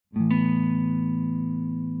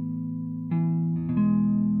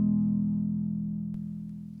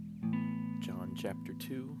Chapter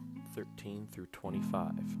 2, 13 through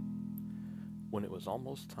 25. When it was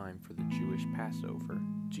almost time for the Jewish Passover,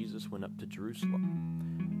 Jesus went up to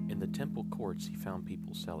Jerusalem. In the temple courts he found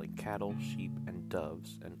people selling cattle, sheep, and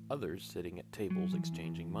doves, and others sitting at tables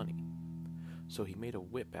exchanging money. So he made a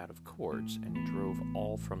whip out of cords and drove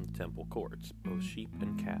all from the temple courts, both sheep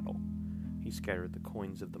and cattle. He scattered the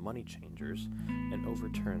coins of the money changers and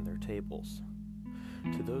overturned their tables.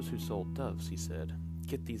 To those who sold doves he said,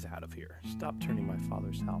 "Get these out of here. Stop turning my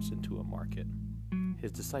Father's house into a market."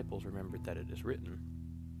 His disciples remembered that it is written,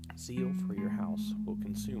 "Zeal for your house will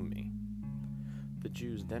consume me." The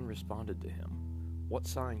Jews then responded to him, "What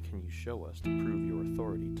sign can you show us to prove your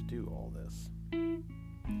authority to do all this?"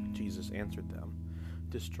 Jesus answered them,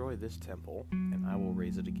 "Destroy this temple, and I will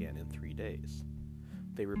raise it again in 3 days."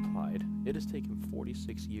 They replied, "It has taken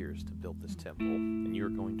 46 years to build this temple, and you are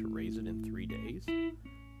going to raise it in 3 days?"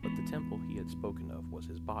 But the temple he had spoken of was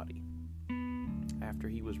his body. After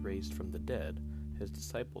he was raised from the dead, his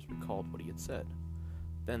disciples recalled what he had said.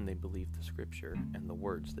 Then they believed the scripture and the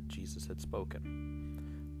words that Jesus had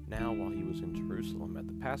spoken. Now, while he was in Jerusalem at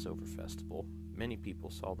the Passover festival, many people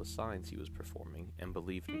saw the signs he was performing and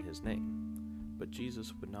believed in his name. But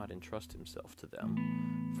Jesus would not entrust himself to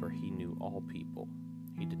them, for he knew all people.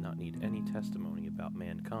 He did not need any testimony about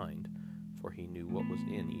mankind, for he knew what was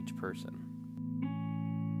in each person.